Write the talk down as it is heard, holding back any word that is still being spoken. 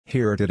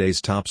Here are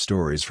today's top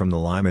stories from the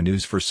Lima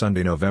News for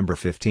Sunday, November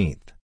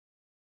 15th.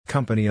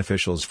 Company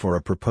officials for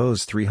a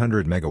proposed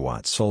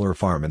 300-megawatt solar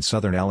farm in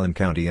southern Allen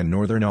County and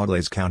northern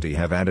Auglaize County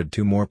have added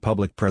 2 more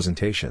public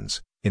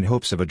presentations, in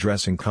hopes of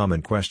addressing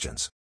common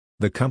questions.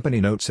 The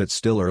company notes it's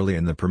still early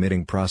in the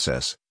permitting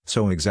process,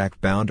 so exact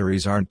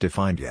boundaries aren't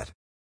defined yet.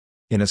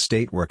 In a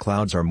state where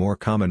clouds are more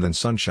common than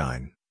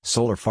sunshine,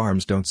 solar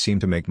farms don't seem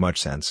to make much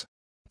sense.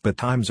 But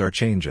times are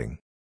changing.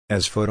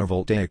 As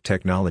photovoltaic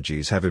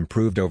technologies have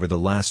improved over the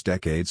last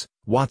decades,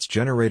 watts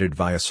generated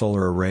via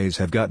solar arrays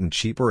have gotten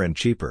cheaper and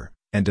cheaper,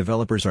 and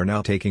developers are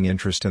now taking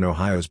interest in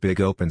Ohio's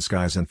big open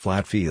skies and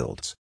flat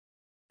fields.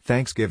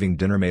 Thanksgiving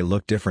dinner may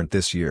look different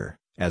this year,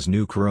 as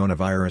new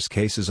coronavirus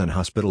cases and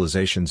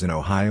hospitalizations in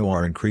Ohio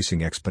are increasing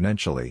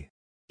exponentially.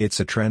 It's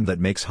a trend that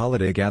makes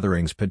holiday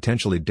gatherings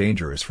potentially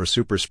dangerous for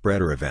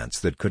superspreader events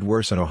that could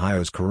worsen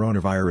Ohio's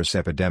coronavirus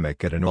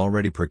epidemic at an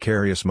already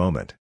precarious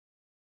moment.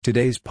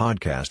 Today's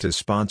podcast is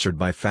sponsored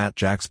by Fat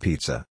Jack's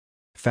Pizza.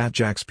 Fat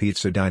Jack's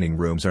Pizza dining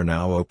rooms are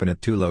now open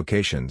at 2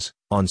 locations,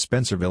 on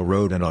Spencerville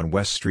Road and on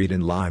West Street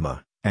in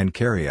Lima, and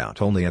carry out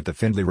only at the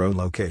Findlay Road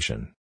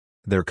location.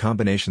 Their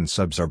combination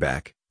subs are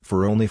back,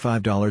 for only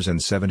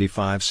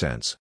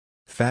 $5.75.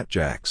 Fat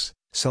Jack's,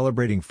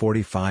 celebrating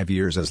 45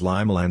 years as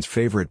Limaland's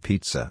favorite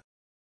pizza.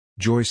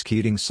 Joyce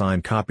Keating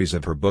signed copies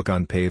of her book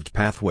Unpaved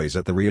Pathways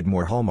at the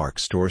Readmore Hallmark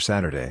store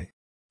Saturday.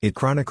 It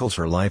chronicles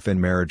her life and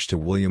marriage to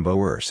William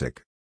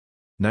Bowersick.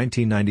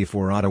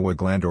 1994 Ottawa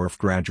Glandorf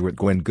graduate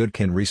Gwen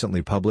Goodkin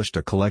recently published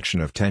a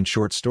collection of 10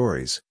 short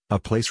stories, A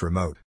Place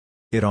Remote.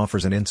 It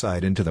offers an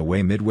insight into the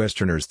way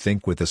Midwesterners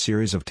think with a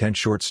series of 10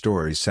 short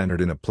stories centered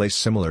in a place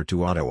similar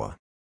to Ottawa.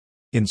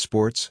 In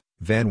sports,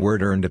 Van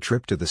Wert earned a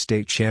trip to the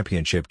state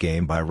championship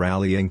game by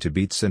rallying to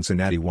beat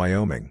Cincinnati,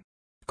 Wyoming.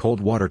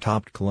 Coldwater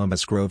topped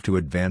Columbus Grove to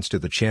advance to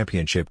the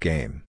championship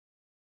game.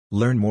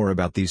 Learn more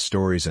about these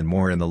stories and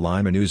more in the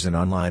Lima News and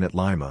online at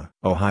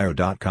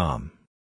limaohio.com.